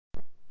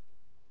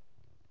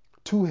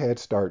Two Head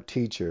Start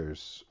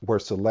teachers were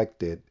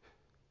selected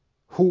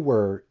who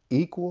were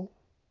equal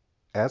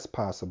as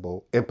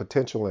possible in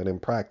potential and in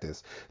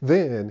practice.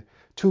 Then,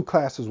 two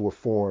classes were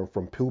formed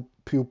from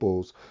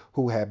pupils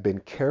who had been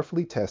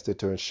carefully tested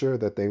to ensure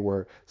that they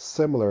were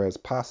similar as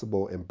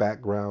possible in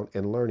background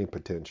and learning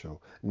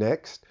potential.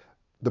 Next,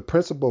 the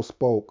principal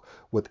spoke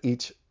with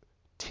each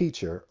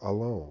teacher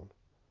alone.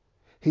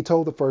 He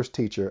told the first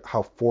teacher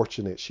how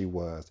fortunate she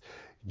was.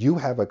 You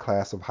have a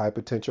class of high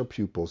potential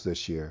pupils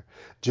this year.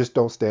 Just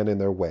don't stand in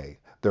their way.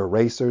 They're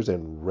racers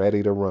and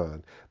ready to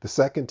run. The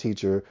second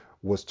teacher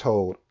was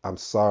told, I'm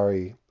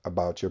sorry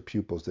about your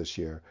pupils this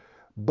year,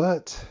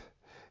 but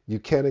you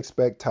can't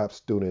expect top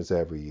students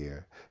every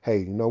year.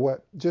 Hey, you know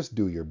what? Just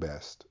do your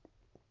best.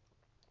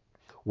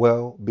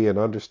 Well, be an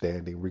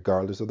understanding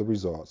regardless of the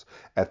results.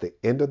 At the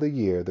end of the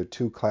year, the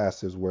two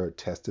classes were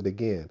tested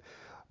again.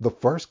 The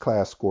first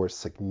class scored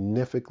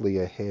significantly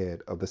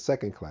ahead of the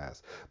second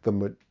class.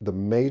 The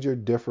major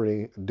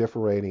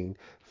differing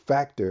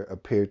factor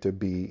appeared to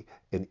be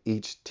in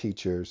each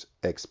teacher's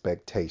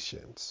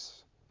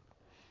expectations.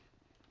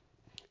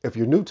 If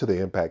you're new to the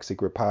Impact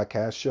Secret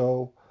Podcast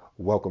show,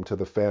 welcome to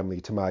the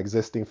family. To my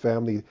existing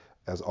family,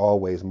 as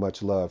always,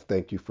 much love.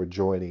 Thank you for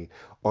joining.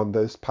 On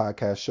this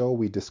podcast show,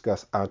 we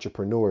discuss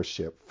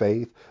entrepreneurship,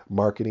 faith,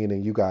 marketing,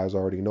 and you guys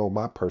already know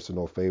my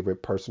personal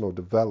favorite, personal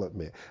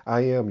development. I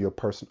am your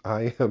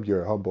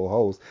humble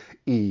host,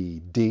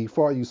 ED.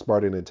 For all you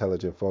smart and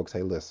intelligent folks,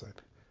 hey, listen,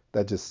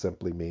 that just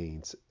simply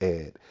means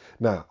Ed.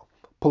 Now,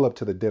 pull up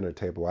to the dinner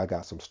table. I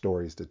got some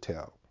stories to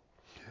tell.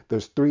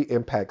 There's three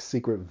impact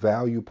secret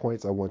value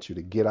points I want you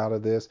to get out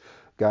of this.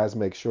 Guys,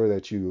 make sure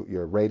that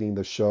you're rating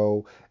the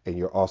show and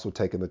you're also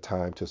taking the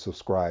time to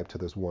subscribe to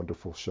this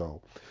wonderful show.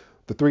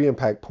 The three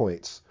impact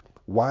points.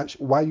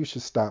 Why you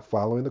should stop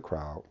following the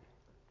crowd.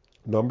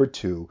 Number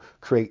two,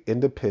 create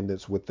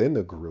independence within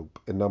the group.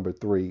 And number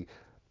three,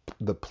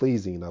 the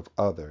pleasing of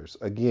others.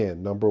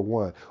 Again, number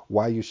one,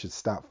 why you should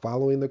stop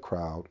following the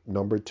crowd.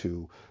 Number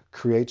two,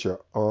 create your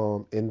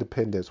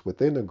independence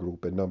within the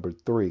group. And number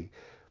three,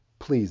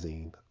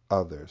 pleasing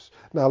others.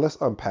 Now let's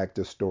unpack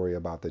this story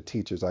about the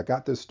teachers. I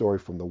got this story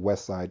from the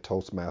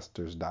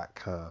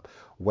westsidetoastmasters.com.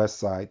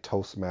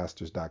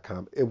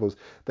 Westsidetoastmasters.com.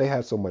 They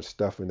had so much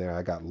stuff in there.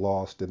 I got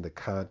lost in the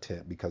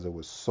content because it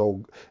was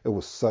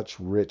such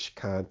rich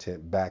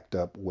content backed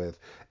up with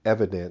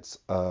evidence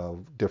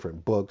of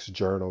different books,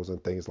 journals,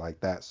 and things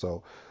like that.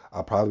 So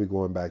I'll probably be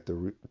going back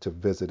to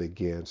visit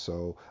again.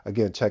 So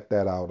again, check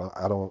that out.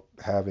 I don't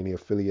have any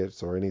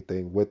affiliates or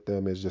anything with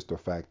them. It's just the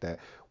fact that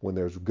when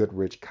there's good,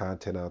 rich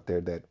content out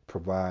there that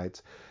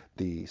provides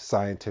the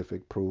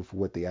scientific proof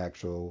with the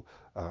actual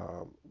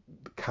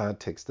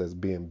context that's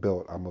being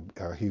built, I'm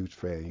a huge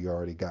fan. You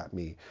already got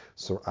me,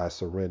 so I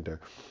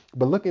surrender.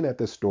 But looking at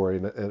this story,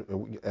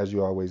 and as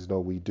you always know,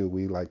 we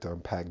like to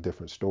unpack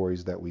different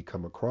stories that we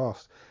come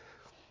across.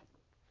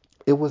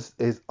 I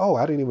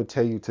didn't even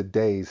tell you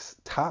today's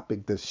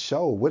topic, the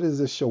show. What is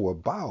this show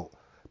about?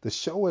 The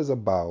show is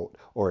about,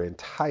 or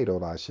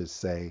entitled, I should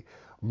say,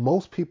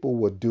 most people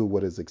will do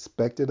what is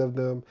expected of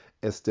them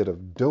instead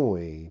of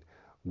doing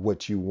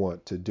what you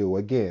want to do.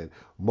 Again,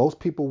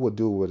 most people will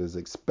do what is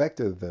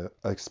expected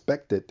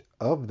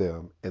of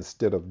them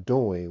instead of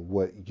doing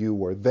what you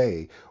or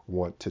they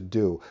want to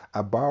do.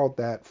 I borrowed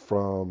that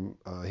from,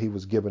 he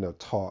was giving a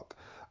talk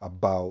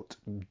about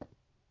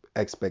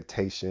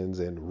expectations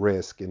and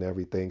risk and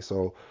everything.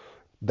 So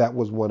that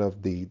was one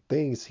of the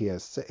things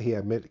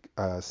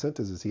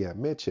sentences he had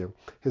mentioned.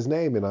 His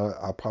name, and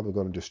I'm probably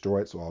going to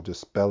destroy it, so I'll just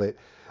spell it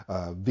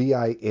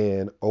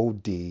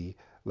Vinod,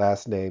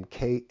 last name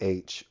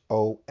Khoslas.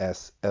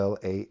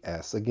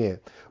 Again,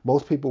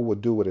 most people will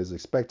do what is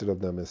expected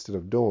of them instead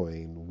of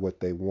doing what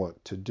they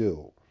want to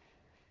do.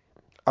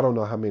 I don't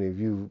know how many of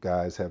you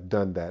guys have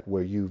done that,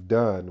 where you've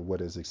done what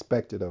is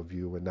expected of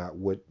you and not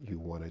what you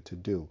wanted to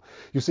do.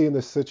 You see, in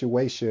this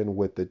situation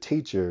with the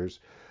teachers,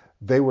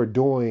 they were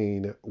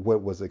doing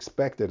what was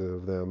expected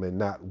of them and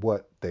not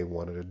what they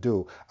wanted to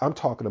do. I'm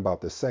talking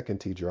about the second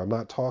teacher. I'm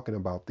not talking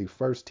about the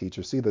first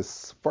teacher. See, the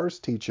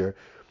first teacher,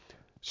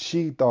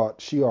 she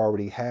thought she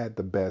already had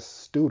the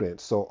best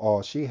students, so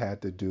all she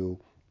had to do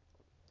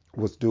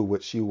was do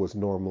what she was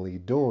normally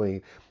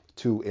doing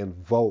to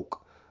invoke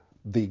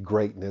the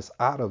greatness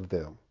out of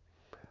them.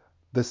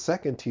 The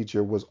second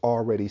teacher was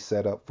already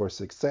set up for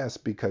success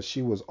because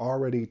she was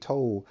already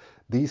told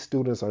these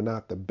students are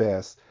not the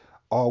best.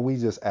 All we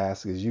just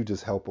ask is you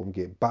just help them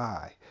get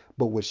by.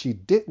 But what she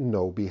didn't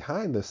know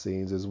behind the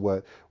scenes is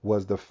what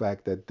was the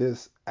fact that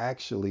this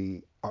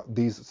actually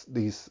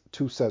these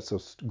two sets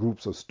of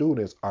groups of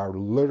students are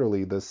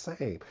literally the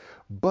same.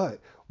 But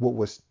what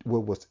was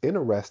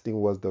interesting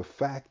was the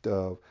fact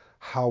of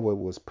how it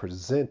was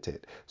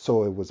presented.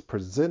 So it was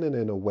presented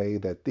in a way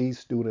that these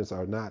students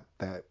are not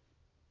that,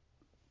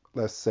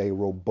 let's say,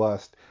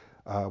 robust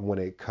when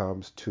it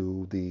comes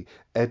to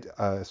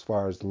as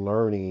far as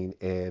learning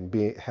and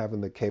having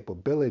the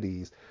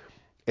capabilities.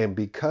 And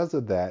because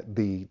of that,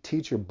 the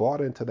teacher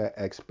bought into that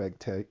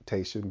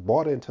expectation,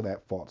 bought into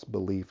that false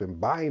belief, and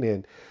buying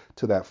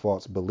into that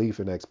false belief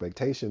and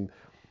expectation,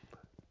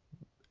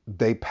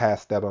 they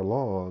pass that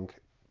along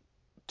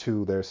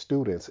to their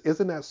students.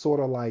 Isn't that sort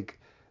of like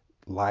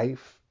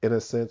life in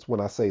a sense? When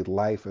I say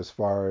life, as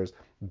far as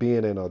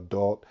being an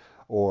adult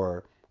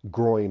or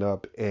growing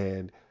up,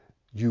 and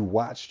you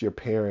watched your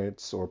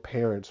parents or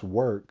parents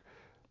work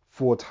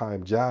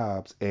full-time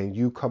jobs, and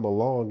you come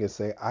along and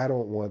say, I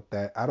don't want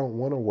that, I don't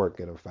want to work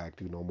in a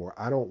factory no more,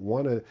 I don't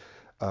want to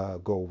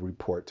go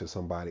report to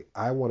somebody,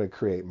 I want to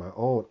create my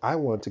own, I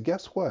want to,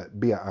 guess what,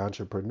 be an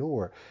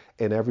entrepreneur.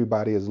 And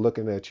everybody is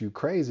looking at you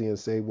crazy and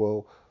say,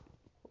 well,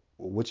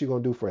 what you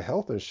gonna do for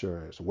health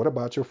insurance? What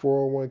about your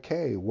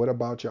 401k? What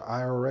about your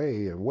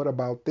IRA? And what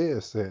about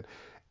this? And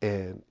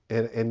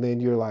then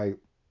you're like,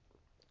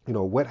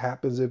 what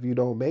happens if you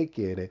don't make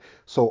it? And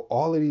so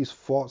all of these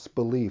false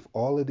belief,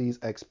 all of these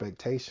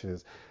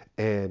expectations,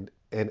 and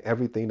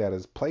everything that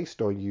is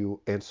placed on you,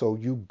 and so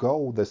you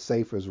go the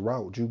safest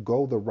route. You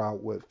go the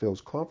route what feels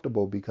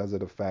comfortable because of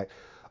the fact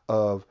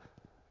of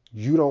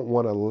you don't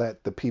want to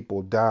let the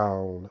people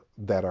down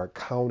that are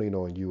counting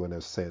on you in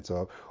a sense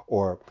of,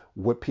 or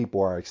what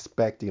people are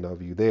expecting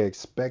of you. They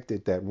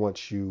expected that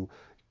once you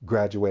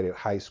graduated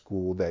high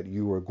school that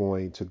you were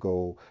going to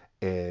go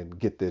and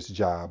get this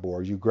job,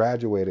 or you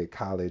graduated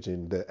college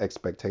and the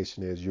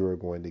expectation is you're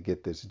going to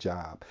get this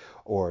job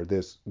or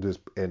this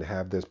and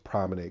have this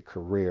prominent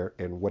career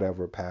in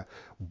whatever path.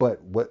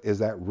 But what is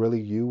that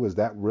really you? Is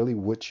that really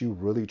what you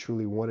really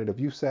truly wanted? If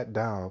you sat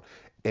down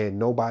and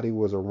nobody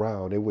was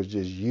around, it was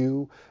just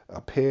you,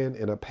 a pen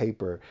and a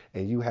paper,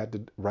 and you had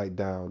to write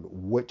down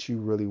what you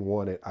really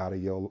wanted out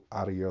of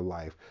your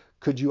life.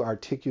 Could you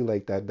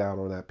articulate that down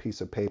on that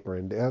piece of paper?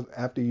 And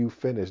after you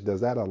finish,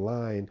 does that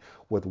align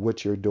with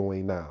what you're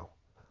doing now?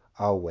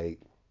 I'll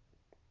wait.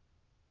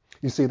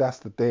 You see, that's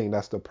the thing.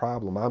 That's the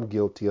problem. I'm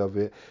guilty of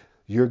it.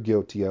 You're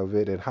guilty of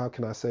it. And how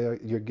can I say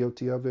you're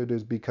guilty of it?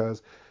 Is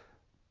because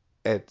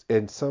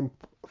in some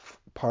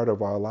part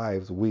of our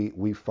lives,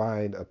 we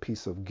find a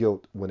piece of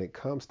guilt when it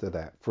comes to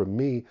that. For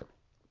me,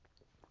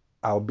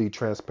 I'll be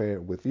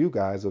transparent with you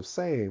guys of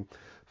saying,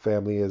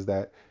 family, is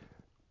that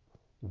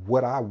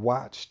what I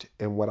watched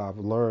and what I've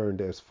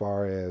learned as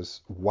far as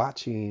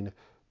watching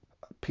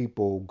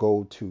people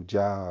go to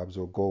jobs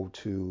or go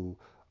to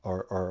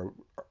or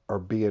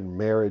be in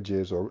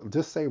marriages, or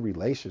just say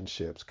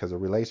relationships, because a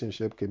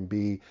relationship can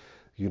be,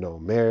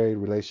 married,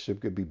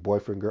 relationship could be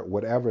boyfriend, girl,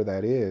 whatever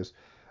that is.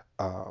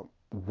 uh,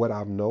 what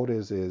I've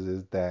noticed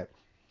is that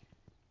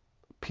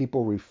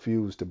people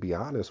refuse to be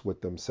honest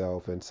with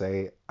themselves and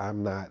say,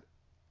 I'm not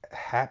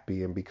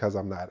happy. And because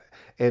I'm not,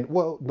 and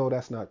well, no,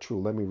 that's not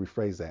true. Let me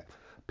rephrase that.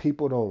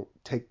 People don't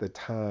take the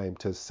time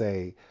to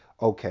say,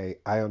 okay,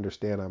 I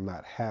understand I'm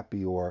not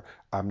happy or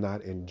I'm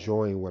not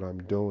enjoying what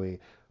I'm doing,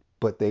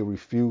 but they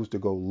refuse to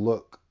go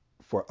look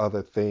for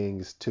other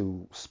things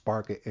to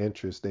spark an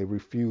interest. They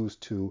refuse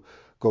to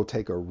go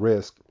take a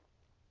risk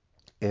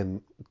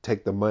and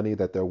take the money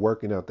that they're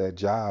working at that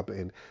job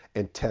and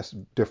test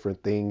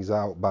different things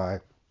out by,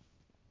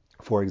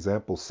 for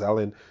example,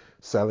 selling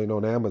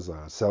on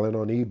Amazon, selling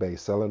on eBay,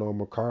 selling on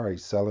Mercari,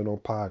 selling on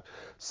Pod,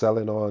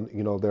 selling on,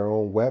 their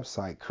own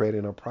website,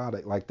 creating a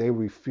product. Like, they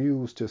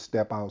refuse to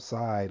step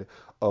outside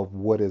of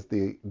what is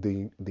the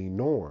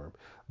norm.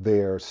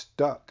 They're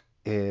stuck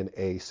in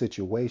a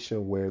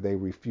situation where they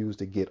refuse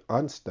to get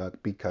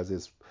unstuck because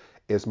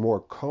it's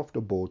more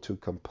comfortable to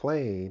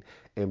complain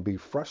and be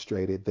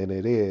frustrated than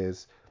it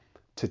is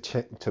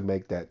to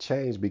make that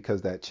change,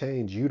 because that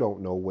change, you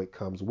don't know what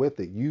comes with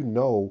it.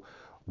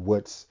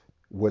 What's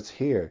what's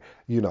here.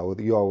 You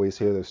always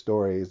hear the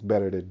story, it's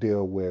better to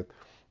deal with,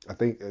 I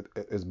think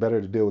it's better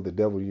to deal with the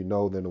devil you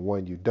know than the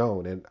one you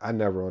don't. And I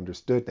never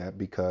understood that,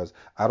 because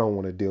I don't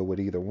want to deal with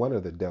either one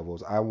of the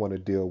devils. I want to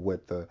deal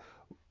with the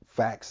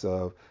facts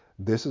of,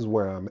 this is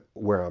where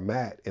I'm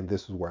at, and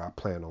this is where I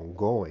plan on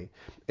going.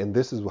 And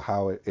this is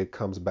how it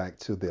comes back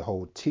to the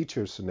whole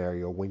teacher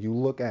scenario. When you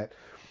look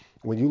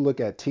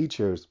at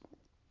teachers,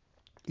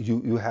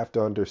 you have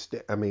to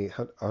understand. I mean,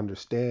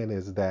 understand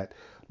is that,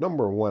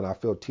 number one, I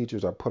feel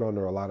teachers are put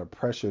under a lot of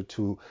pressure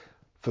to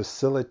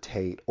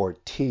facilitate or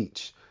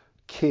teach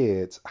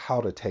kids how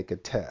to take a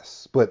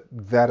test. But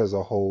that is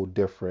a whole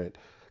different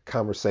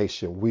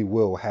conversation we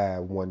will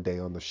have one day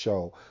on the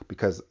show,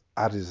 because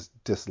I just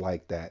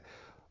dislike that.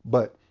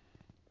 But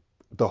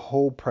the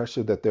whole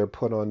pressure that they're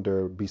put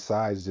under,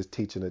 besides just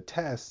teaching a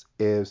test,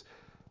 is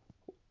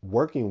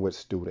working with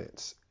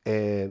students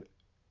and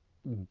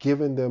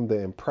giving them the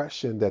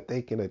impression that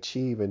they can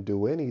achieve and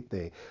do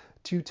anything.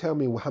 You tell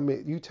me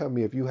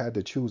if you had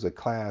to choose a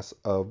class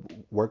of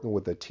working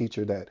with a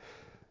teacher, that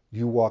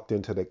you walked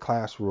into the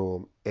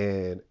classroom,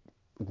 and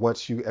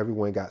once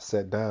everyone got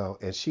set down,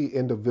 and she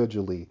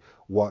individually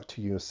walked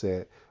to you and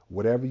said,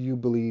 whatever you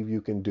believe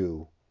you can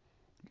do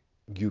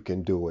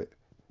it.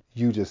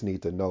 You just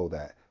need to know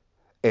that.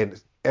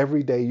 And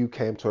Every day you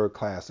came to her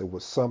class, it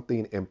was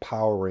something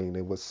empowering.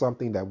 It was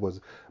something that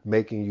was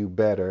making you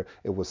better.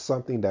 It was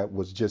something that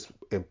was just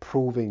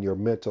improving your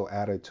mental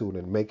attitude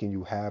and making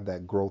you have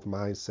that growth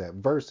mindset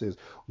versus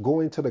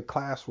going to the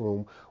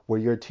classroom where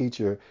your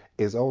teacher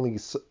is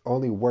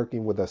only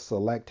working with a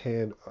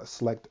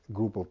select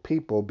group of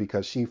people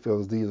because she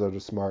feels these are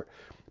the smart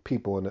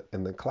people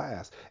in the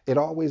class. It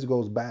always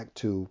goes back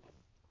to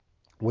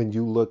when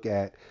you look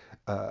at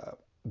uh,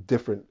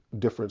 different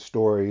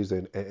stories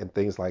and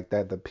things like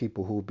that, the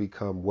people who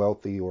become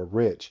wealthy or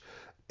rich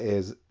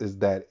is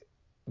that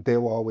they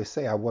will always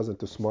say, I wasn't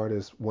the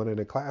smartest one in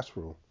the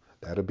classroom.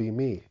 That'll be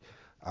me.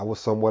 I was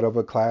somewhat of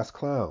a class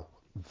clown.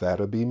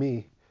 That'll be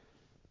me.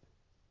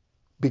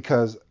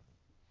 Because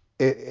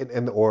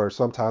and or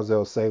sometimes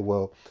they'll say,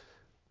 well,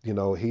 he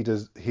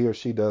or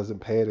she doesn't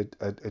pay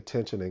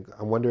attention, and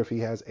I wonder if he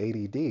has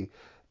ADD.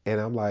 And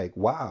I'm like,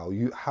 wow,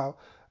 you how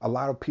a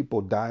lot of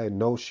people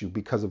diagnose you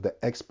because of the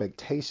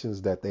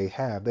expectations that they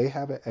have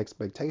an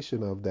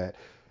expectation of that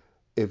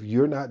if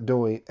you're not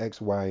doing X,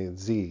 Y, and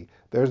Z,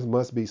 there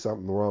must be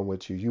something wrong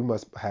with you. You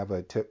must have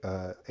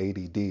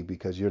ADD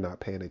because you're not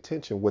paying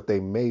attention. What they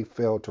may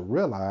fail to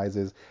realize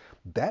is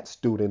that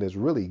student is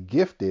really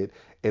gifted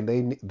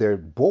and they're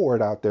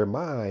bored out their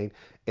mind.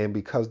 And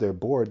because they're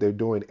bored, they're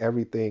doing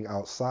everything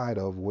outside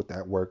of what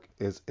that work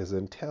is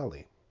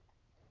entailing.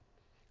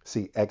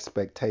 See,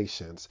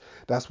 expectations.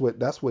 That's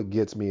what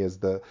gets me is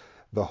the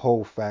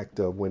whole fact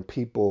of when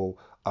people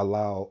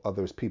allow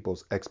others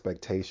people's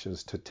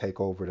expectations to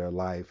take over their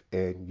life,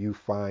 and you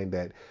find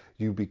that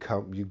you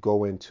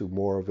go into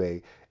more of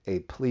a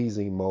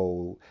pleasing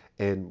mode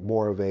and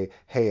more of a,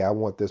 hey, I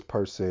want this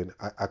person.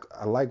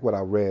 I like what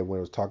I read when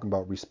it was talking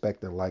about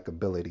respect and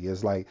likability.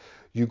 It's like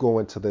you go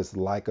into this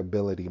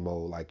likability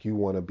mode, like you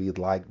want to be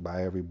liked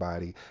by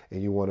everybody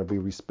and you want to be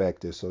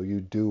respected. So you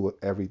do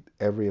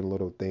every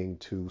little thing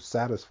to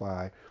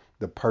satisfy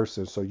the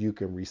person so you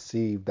can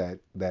receive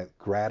that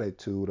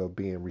gratitude of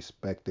being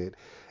respected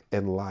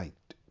and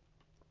liked.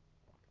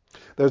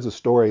 There's a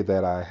story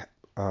that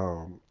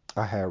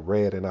I had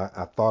read and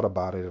I thought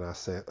about it and I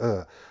said,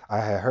 I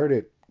had heard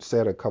it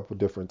said a couple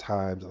different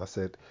times and I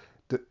said,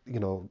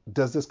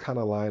 does this kind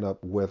of line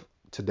up with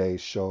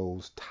today's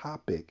show's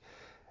topic?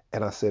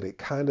 And I said it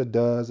kind of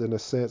does in a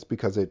sense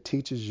because it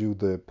teaches you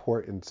the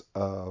importance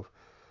of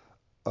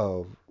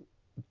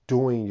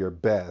doing your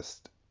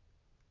best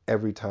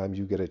every time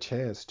you get a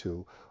chance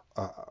to.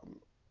 Um,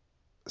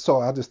 so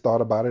I just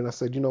thought about it and I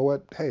said, you know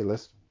what? Hey,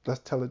 let's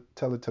tell it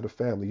to the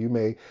family. You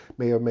may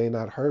or may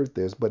not heard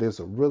this, but it's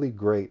a really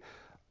great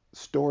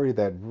story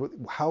that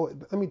how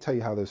let me tell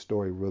you how this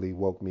story really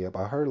woke me up.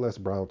 I heard Les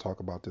Brown talk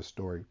about this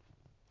story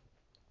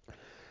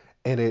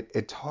and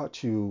it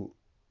taught you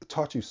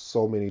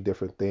so many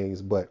different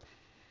things, but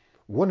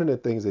one of the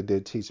things it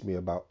did teach me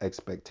about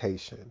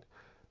expectation.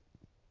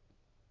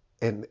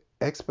 And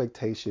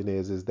expectation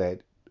is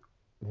that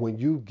when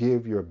you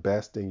give your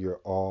best and your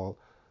all,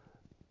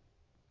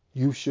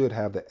 you should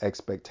have the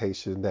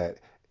expectation that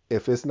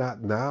if it's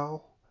not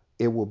now,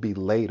 it will be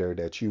later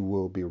that you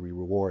will be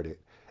rewarded.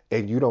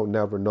 And you don't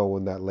never know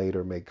when that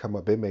later may come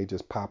up. It may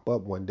just pop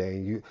up one day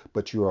and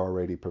but you're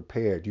already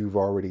prepared. You've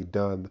already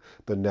done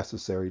the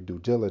necessary due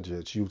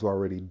diligence. You've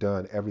already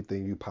done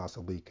everything you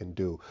possibly can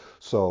do.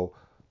 So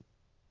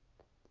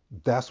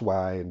that's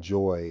why I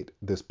enjoyed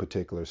this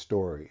particular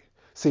story.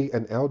 See,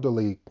 an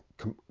elderly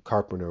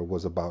carpenter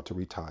was about to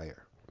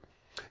retire.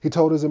 He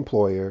told his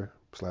employer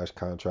slash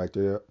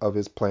contractor of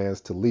his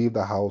plans to leave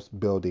the house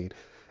building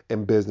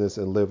and business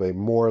and live a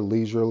more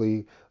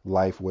leisurely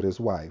life with his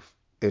wife,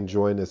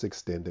 enjoying his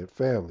extended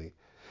family.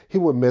 He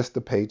would miss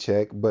the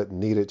paycheck but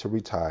needed to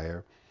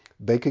retire.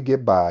 They could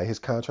get by. His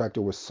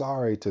contractor was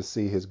sorry to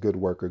see his good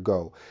worker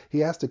go.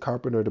 He asked the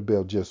carpenter to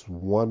build just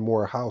one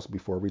more house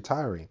before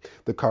retiring.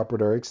 The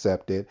carpenter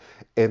accepted,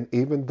 and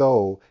even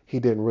though he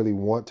didn't really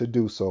want to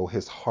do so,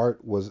 his heart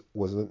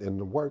wasn't in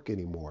the work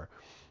anymore.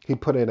 He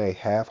put in a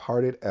half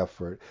hearted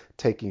effort,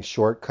 taking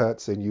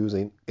shortcuts and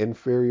using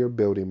inferior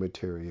building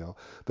material.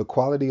 The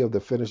quality of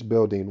the finished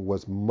building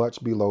was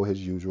much below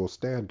his usual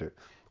standard.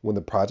 When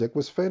the project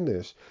was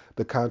finished,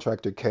 the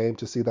contractor came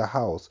to see the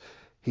house.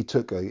 He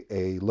took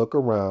a look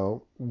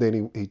around,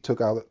 then he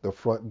took out the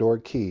front door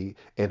key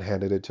and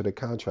handed it to the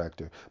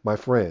contractor. My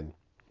friend,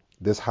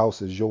 this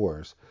house is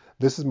yours.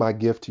 This is my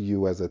gift to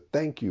you as a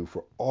thank you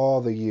for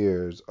all the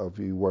years of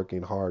you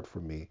working hard for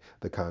me,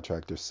 the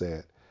contractor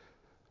said.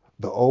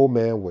 The old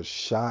man was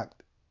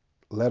shocked,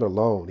 let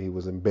alone he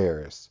was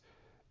embarrassed.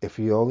 If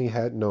he only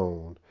had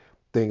known,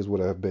 things would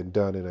have been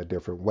done in a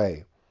different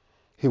way.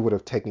 He would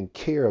have taken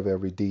care of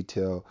every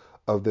detail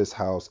of this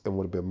house and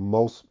would have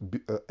been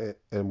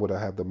and would have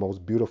had the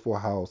most beautiful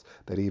house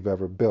that he've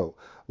ever built.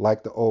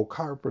 Like the old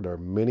carpenter,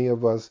 many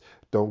of us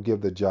don't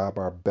give the job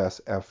our best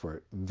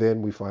effort.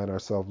 Then we find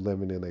ourselves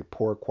living in a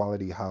poor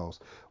quality house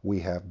we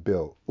have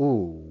built.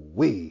 Ooh,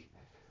 wee.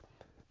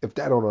 If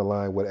that don't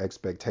align with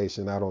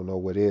expectation, I don't know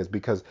what is.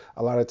 Because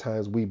a lot of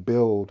times we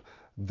build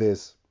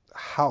this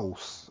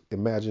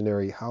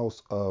imaginary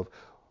house of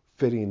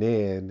fitting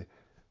in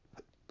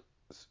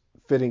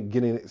fitting,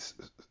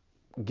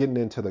 getting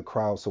into the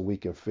crowd so we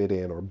can fit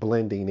in, or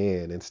blending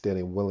in instead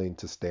of willing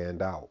to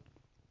stand out.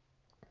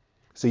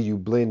 See, you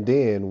blend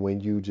in when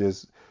you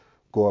just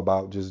go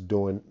about just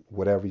doing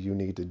whatever you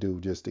need to do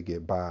just to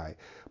get by.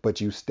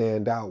 But you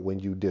stand out when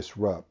you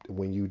disrupt,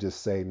 when you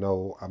just say,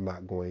 no, I'm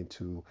not going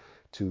to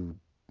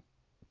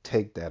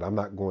take that. I'm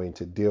not going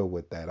to deal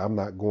with that. I'm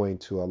not going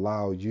to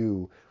allow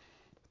you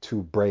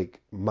to break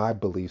my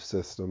belief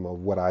system of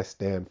what I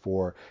stand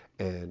for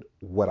and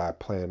what I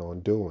plan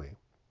on doing.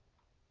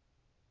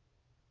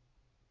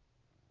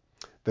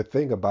 The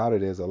thing about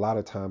it is, a lot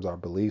of times our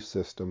belief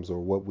systems, or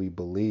what we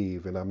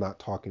believe, and I'm not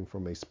talking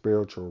from a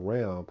spiritual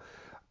realm,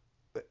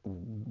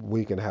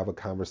 we can have a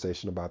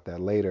conversation about that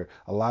later.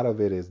 A lot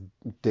of it is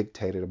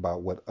dictated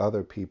about what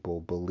other people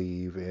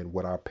believe and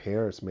what our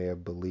parents may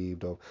have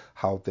believed of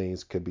how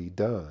things could be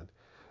done.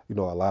 You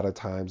know, a lot of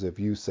times if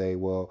you say,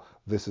 well,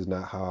 this is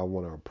not how I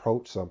want to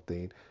approach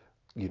something,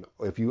 you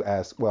know, if you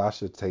ask, well, I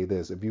should say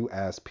this, if you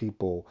ask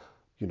people,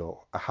 you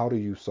know, how do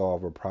you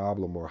solve a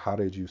problem, or how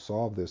did you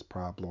solve this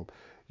problem,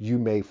 you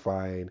may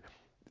find,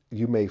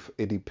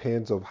 it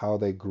depends of how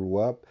they grew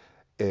up.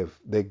 If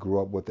they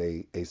grew up with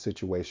a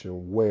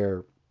situation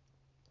where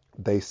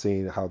they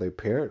seen how their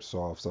parents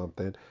solve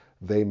something,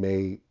 they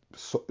may,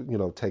 you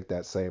know, take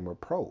that same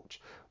approach.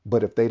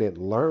 But if they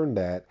didn't learn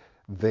that,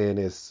 then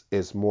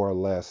it's more or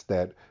less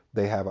that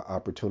they have an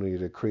opportunity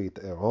to create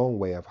their own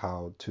way of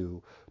how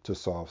to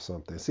solve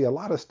something. See, a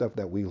lot of stuff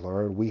that we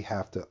learn, we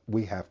have to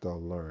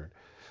unlearn,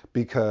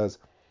 because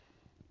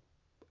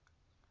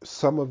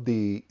some of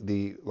the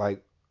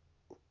like,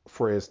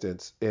 for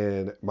instance,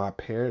 in my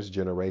parents'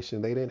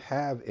 generation, they didn't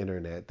have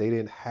internet. They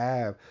didn't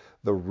have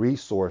the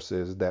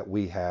resources that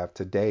we have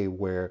today,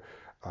 where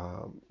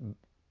um,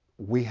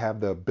 we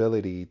have the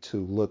ability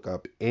to look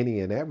up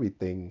any and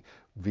everything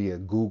via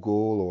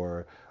Google,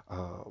 or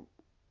um,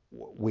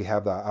 we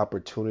have the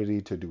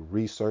opportunity to do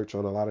research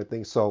on a lot of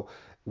things. So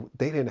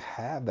they didn't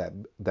have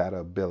that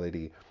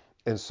ability.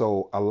 And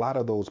so a lot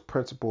of those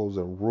principles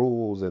and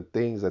rules and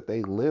things that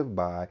they live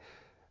by,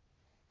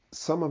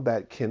 some of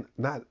that can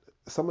not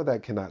some of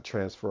that cannot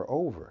transfer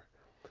over.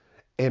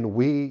 And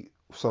we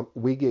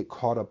get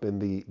caught up in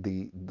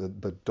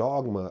the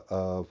dogma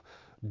of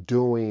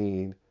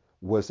doing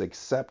what's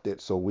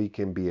accepted so we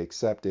can be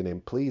accepted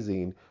and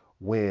pleasing,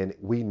 when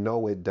we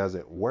know it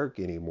doesn't work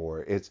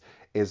anymore. It's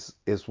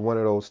one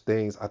of those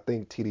things. I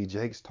think TD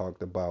Jakes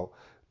talked about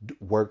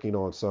working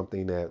on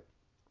something that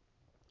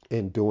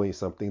and doing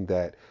something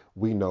that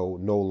we know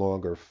no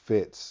longer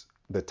fits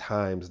the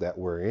times that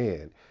we're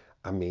in.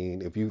 I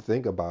mean, if you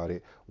think about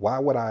it, why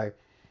would I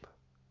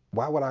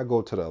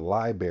go to the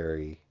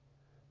library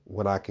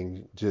when I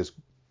can just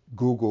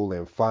Google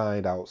and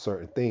find out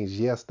certain things?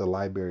 Yes, the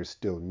library is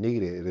still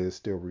needed, it is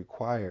still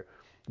required,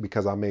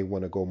 because I may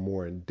want to go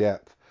more in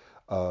depth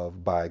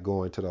of by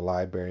going to the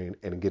library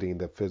and getting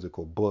the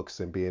physical books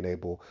and being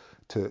able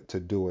to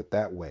do it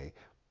that way.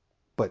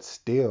 But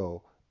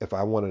still, if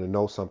I wanted to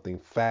know something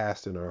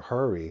fast in a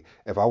hurry,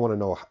 if I want to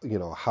know, you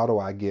know, how do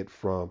I get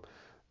from,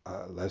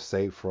 let's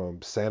say,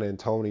 from San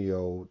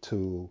Antonio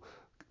to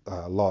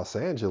Los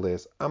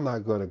Angeles, I'm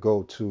not going to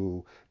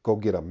go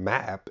get a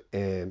map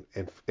and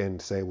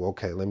say, well,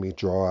 okay, let me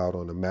draw out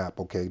on the map,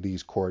 okay,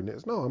 these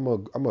coordinates. No,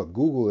 I'm gonna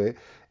Google it,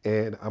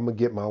 and I'm gonna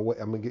get my way.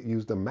 I'm gonna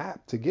use the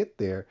map to get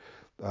there.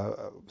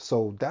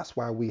 So that's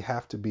why we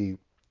have to be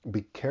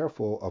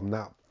careful of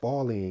not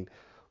falling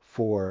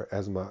for,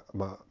 as my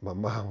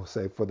mom would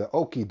say, for the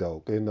okey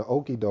doke. And the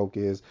okey doke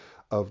is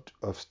of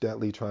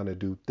steadily trying to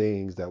do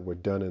things that were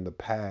done in the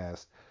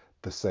past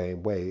the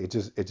same way. It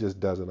just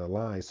doesn't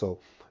align. So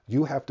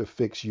you have to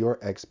fix your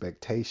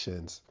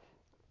expectations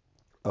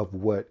of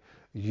what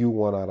you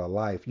want out of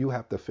life. You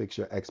have to fix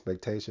your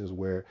expectations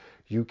where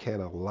you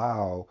can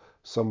allow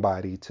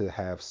somebody to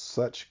have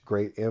such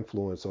great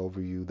influence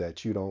over you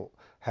that you don't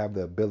have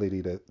the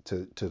ability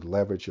to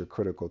leverage your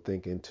critical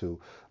thinking, to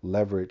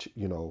leverage,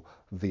 you know,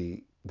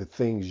 the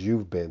things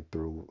you've been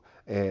through.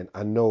 And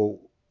I know,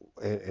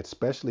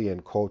 especially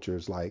in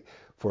cultures like,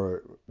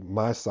 for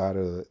my side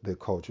of the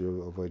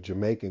culture of a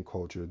Jamaican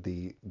culture,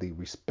 the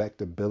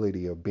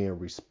respectability of being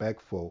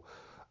respectful,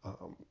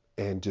 um,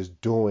 and just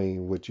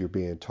doing what you're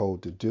being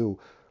told to do.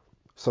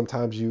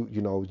 Sometimes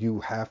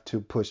you have to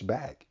push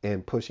back,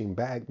 and pushing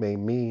back may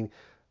mean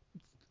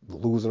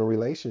losing a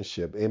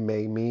relationship. It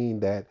may mean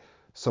that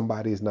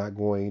somebody's not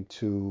going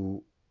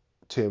to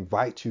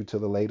invite you to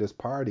the latest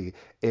party.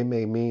 It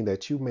may mean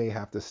that you may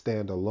have to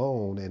stand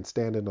alone, and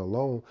standing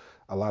alone,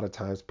 a lot of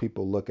times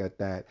people look at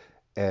that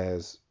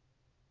as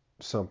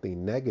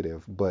something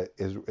negative, but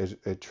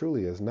it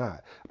truly is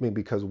not. I mean,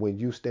 because when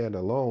you stand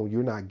alone,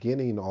 you're not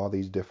getting all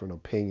these different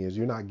opinions.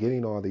 You're not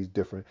getting all these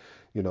different,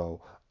 you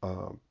know,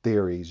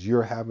 theories.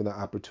 You're having the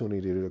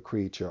opportunity to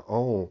create your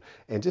own.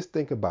 And just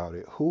think about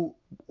it. Who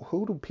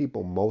do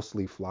people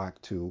mostly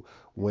flock to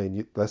when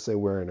you, let's say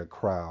we're in a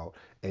crowd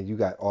and you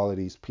got all of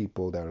these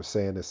people that are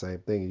saying the same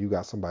thing, and you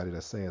got somebody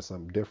that's saying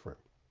something different?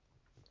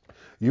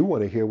 You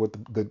want to hear what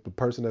the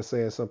person that's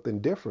saying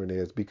something different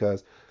is,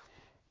 because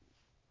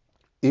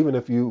even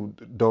if you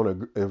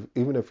don't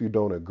even if you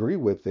don't agree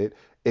with it,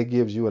 it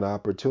gives you an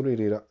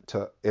opportunity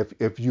to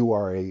if you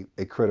are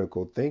a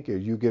critical thinker,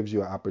 you gives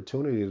you an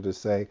opportunity to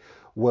say,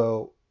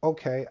 well,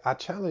 okay, I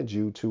challenge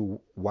you to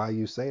why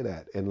you say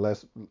that, and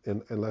let's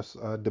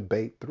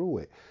debate through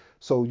it.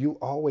 So you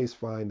always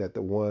find that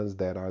the ones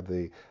that are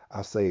I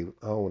don't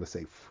want to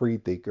say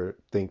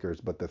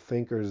thinkers, but the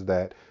thinkers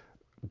that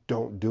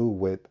don't do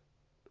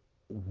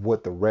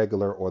what the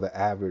regular or the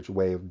average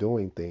way of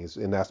doing things,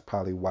 and that's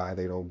probably why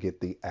they don't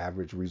get the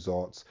average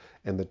results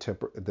and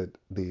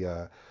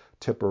the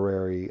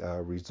temporary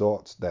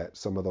results that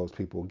some of those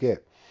people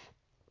get.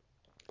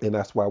 And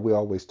that's why we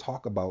always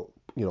talk about,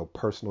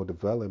 personal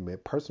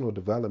development. Personal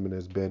development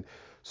has been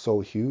so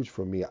huge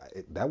for me.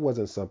 That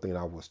wasn't something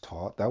I was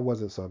taught. That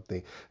wasn't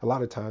something. A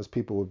lot of times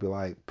people would be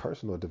like,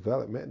 personal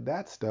development,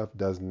 that stuff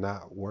does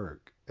not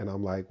work. And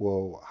I'm like,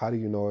 well, how do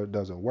you know it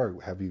doesn't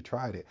work? Have you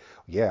tried it?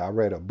 Yeah, I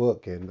read a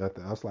book and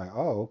nothing. I was like,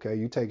 oh, okay,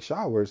 you take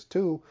showers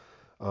too.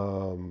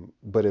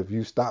 But if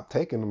you stop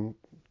taking them,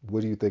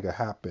 what do you think will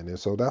happen? And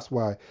so that's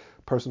why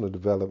personal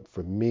development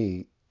for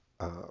me,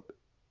 uh,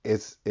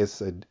 it's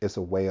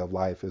a way of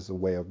life, it's a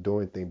way of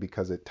doing things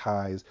because it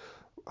ties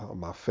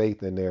my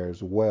faith in there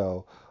as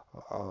well.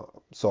 Uh,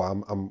 so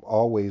I'm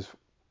always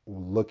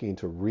looking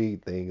to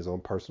read things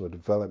on personal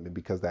development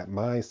because that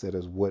mindset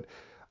is what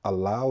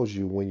allows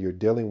you when you're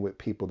dealing with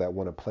people that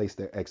want to place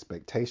their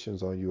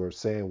expectations on you or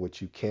saying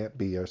what you can't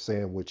be or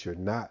saying what you're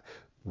not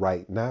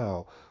right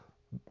now,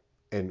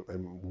 and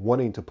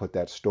wanting to put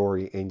that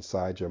story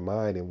inside your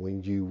mind. And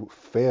when you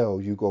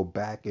fail, you go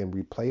back and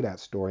replay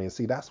that story. And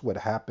see, that's what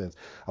happens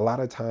a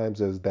lot of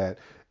times is that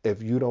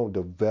if you don't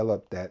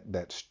develop that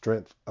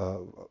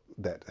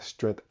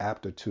strength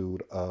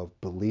aptitude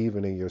of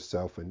believing in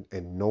yourself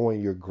and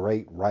knowing you're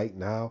great right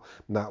now,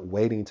 not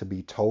waiting to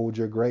be told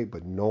you're great,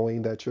 but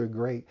knowing that you're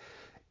great,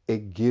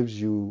 it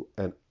gives you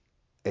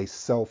a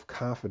self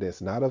confidence,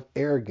 not of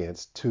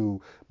arrogance,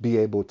 to be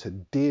able to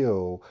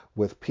deal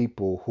with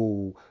people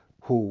who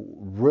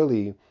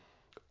really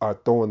are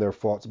throwing their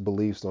false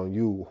beliefs on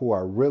you, who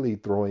are really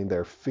throwing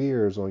their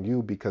fears on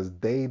you because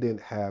they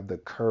didn't have the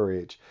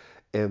courage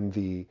and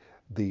the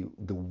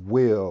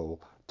will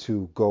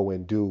to go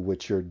and do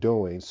what you're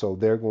doing. So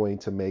they're going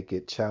to make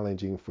it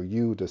challenging for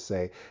you to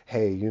say,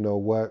 hey, you know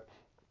what?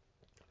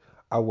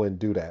 I wouldn't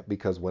do that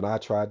because when I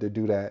tried to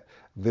do that,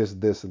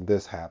 this, and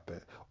this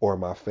happened. Or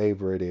my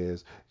favorite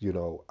is, you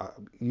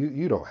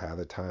don't have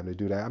the time to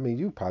do that. I mean,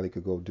 you probably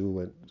could go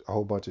do a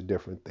whole bunch of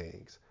different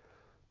things.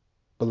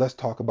 But let's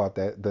talk about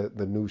that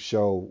the new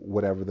show,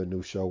 whatever the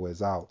new show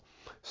is out.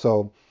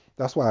 So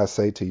that's why I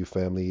say to you,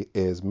 family,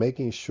 is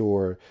making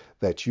sure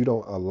that you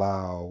don't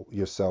allow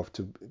yourself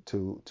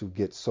to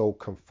get so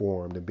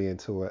conformed and be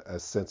into a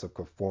sense of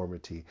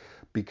conformity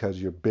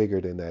because you're bigger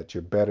than that,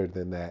 you're better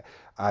than that.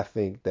 I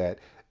think that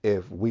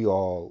if we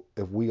all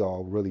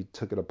really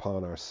took it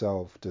upon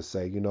ourselves to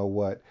say, you know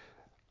what,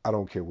 I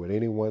don't care what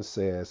anyone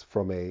says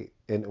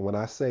and when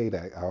I say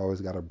that, I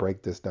always got to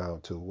break this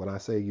down too. When I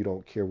say you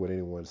don't care what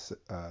anyone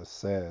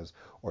says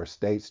or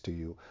states to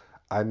you,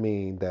 I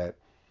mean that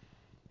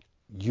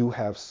you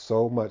have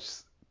so much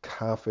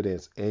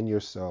confidence in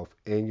yourself,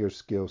 in your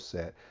skill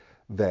set,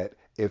 that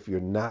if you're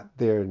not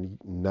there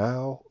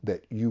now,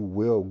 that you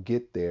will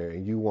get there,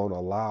 and you won't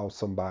allow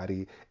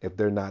somebody, if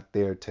they're not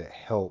there to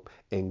help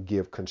and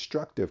give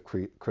constructive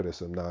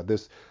criticism. Now,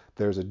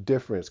 there's a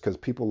difference because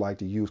people like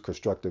to use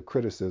constructive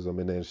criticism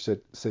and then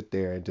sit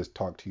there and just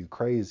talk to you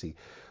crazy.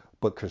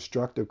 But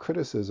constructive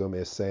criticism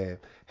is saying,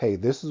 hey,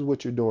 this is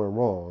what you're doing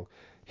wrong.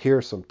 Here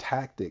are some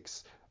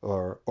tactics,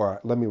 or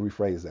let me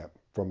rephrase that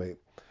from a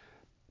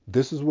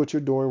this is what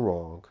you're doing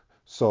wrong.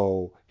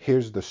 So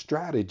here's the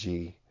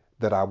strategy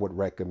that I would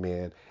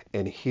recommend,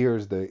 and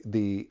here's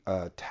the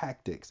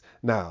tactics.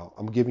 Now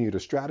I'm giving you the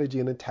strategy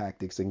and the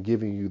tactics, and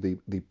giving you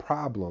the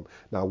problem.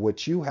 Now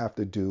what you have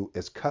to do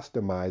is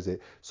customize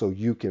it so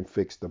you can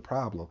fix the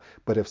problem.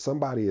 But if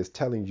somebody is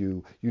telling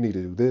you you need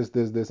to do this,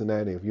 and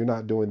that, and if you're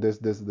not doing this,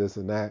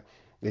 and that,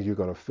 and you're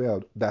going to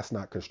fail, that's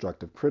not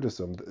constructive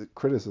criticism.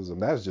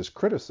 That's just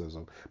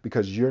criticism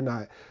because you're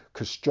not.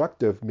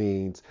 Constructive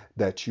means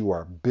that you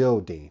are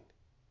building.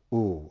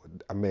 Ooh,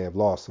 I may have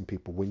lost some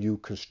people. When you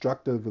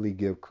constructively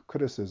give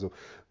criticism,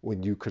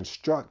 when you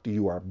construct,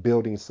 you are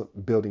building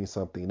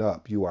something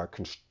up. You are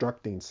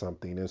constructing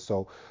something. And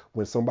so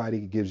when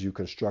somebody gives you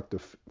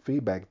constructive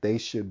feedback, they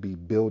should be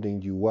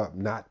building you up,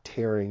 not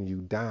tearing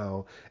you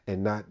down,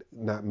 and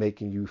not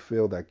making you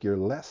feel like you're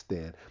less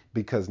than.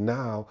 Because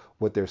now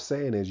what they're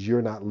saying is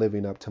you're not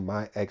living up to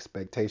my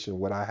expectation,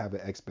 what I have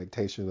an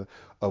expectation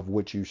of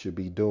what you should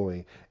be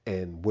doing,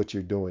 and what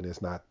you're doing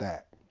is not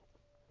that.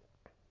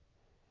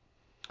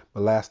 The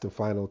last and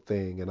final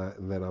thing, and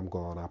then I'm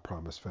gone. I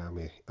promise,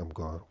 family, I'm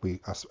gone.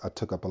 I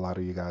took up a lot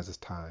of you guys'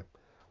 time.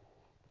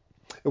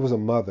 It was a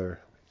mother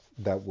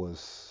that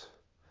was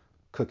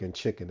cooking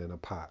chicken in a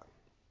pot.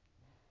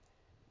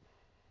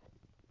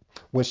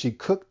 When she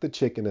cooked the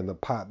chicken in the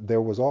pot,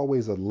 there was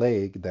always a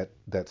leg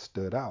that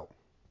stood out.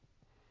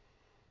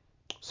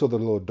 So the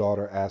little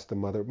daughter asked the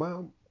mother,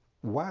 "Mom,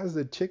 why is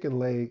the chicken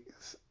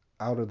legs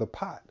out of the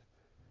pot?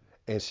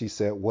 And she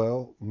said,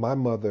 well, my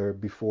mother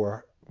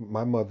before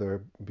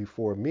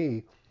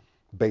me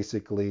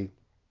basically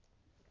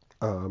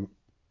um,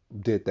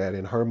 did that,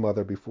 and her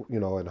mother before,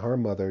 and her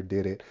mother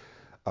did it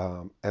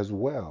as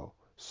well.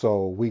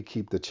 So we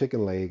keep the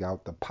chicken leg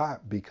out the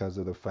pot because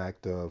of the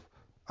fact of,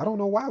 I don't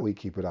know why we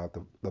keep it out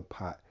the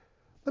pot.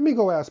 Let me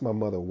go ask my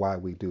mother why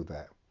we do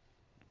that.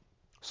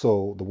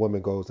 So the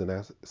woman goes and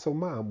asks, so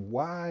mom,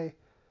 why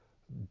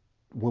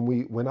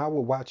when I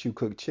would watch you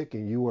cook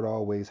chicken, you would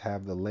always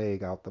have the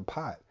leg out the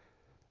pot.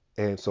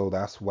 And so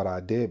that's what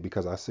I did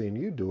because I seen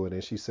you do it.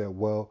 And she said,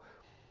 well,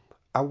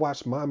 I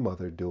watched my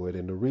mother do it,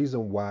 and the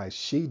reason why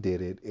she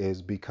did it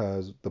is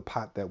because the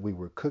pot that we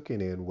were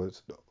cooking in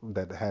was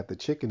that had the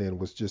chicken in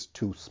was just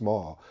too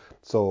small,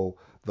 so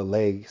the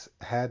legs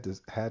had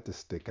to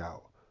stick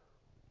out.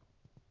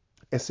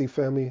 And see,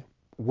 family,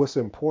 what's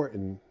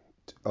important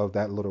of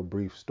that little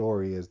brief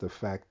story is the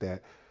fact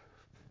that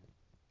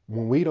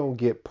when we don't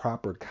get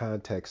proper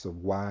context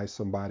of why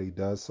somebody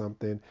does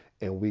something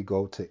and we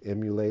go to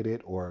emulate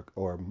it or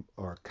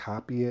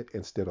copy it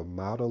instead of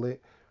model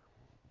it,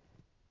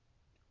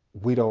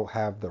 we don't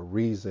have the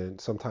reason.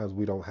 Sometimes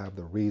we don't have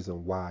the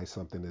reason why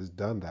something is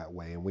done that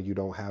way. And when you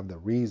don't have the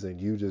reason,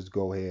 you just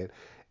go ahead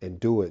and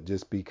do it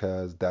just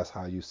because that's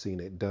how you've seen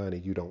it done,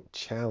 and you don't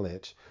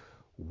challenge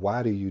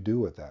why do you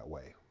do it that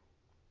way.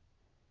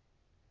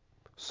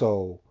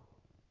 So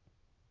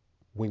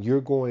when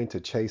you're going to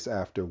chase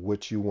after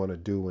what you want to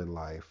do in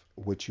life,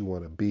 what you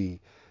want to be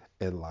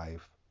in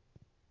life,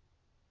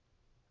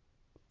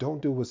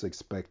 don't do what's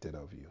expected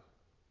of you.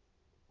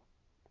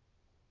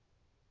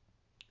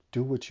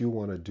 Do what you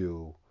want to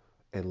do,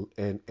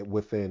 and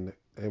within.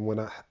 And when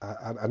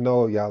I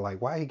know y'all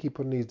like, why he keep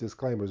putting these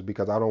disclaimers,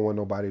 because I don't want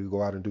nobody to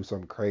go out and do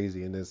something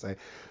crazy and then say,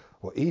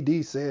 well,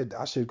 ED said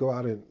I should go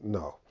out and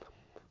no.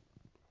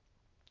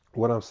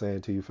 What I'm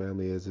saying to you,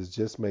 family, is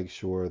just make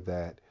sure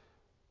that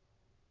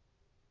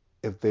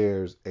if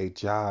there's a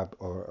job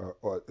or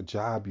a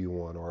job you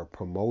want or a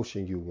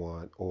promotion you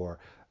want or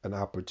an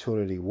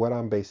opportunity, what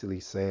I'm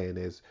basically saying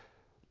is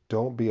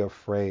don't be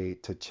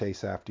afraid to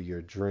chase after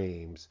your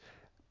dreams,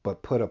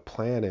 but put a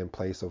plan in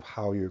place of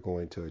how you're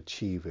going to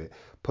achieve it.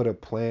 Put a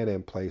plan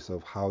in place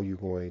of how you're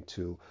going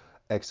to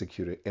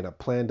execute it. And a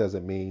plan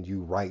doesn't mean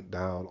you write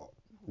down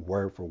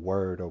word for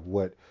word of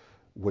what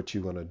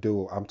you're going to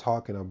do. I'm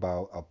talking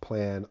about a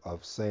plan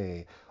of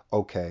saying,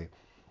 okay,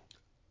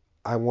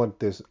 I want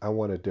this, I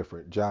want a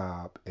different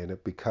job. And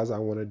if, because I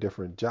want a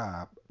different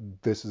job,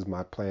 this is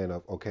my plan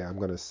of, okay, I'm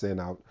going to send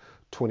out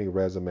 20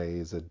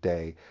 resumes a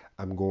day.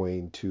 I'm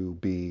going to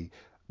be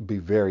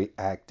very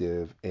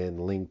active in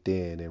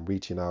LinkedIn and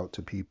reaching out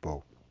to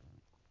people.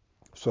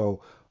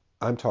 So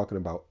I'm talking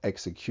about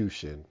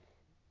execution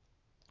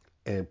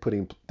and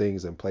putting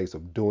things in place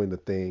of doing the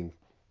thing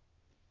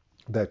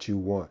that you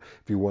want.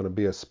 If you want to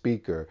be a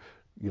speaker,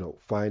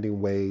 finding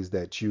ways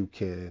that you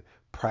can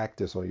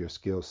practice on your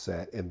skill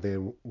set. And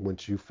then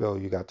once you feel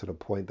you got to the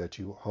point that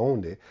you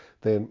honed it,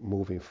 then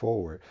moving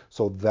forward.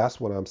 So that's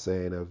what I'm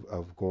saying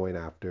of going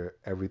after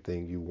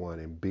everything you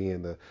want and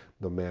being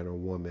the man or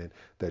woman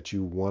that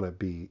you want to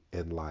be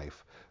in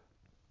life.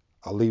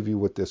 I'll leave you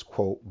with this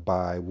quote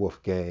by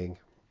Wolfgang.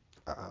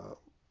 Uh,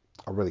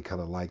 I really kind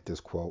of like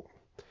this quote.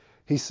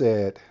 He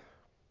said,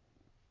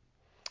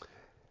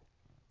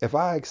 if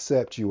I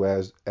accept you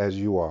as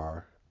you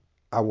are,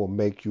 I will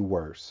make you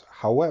worse.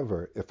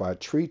 However, if I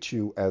treat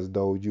you as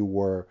though you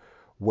were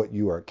what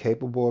you are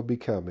capable of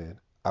becoming,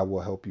 I will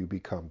help you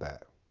become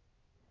that.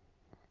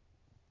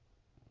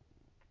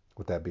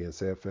 With that being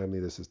said,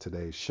 family, this is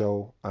today's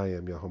show. I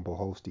am your humble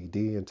host, ED.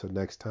 Until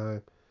next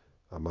time,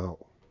 I'm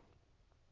out.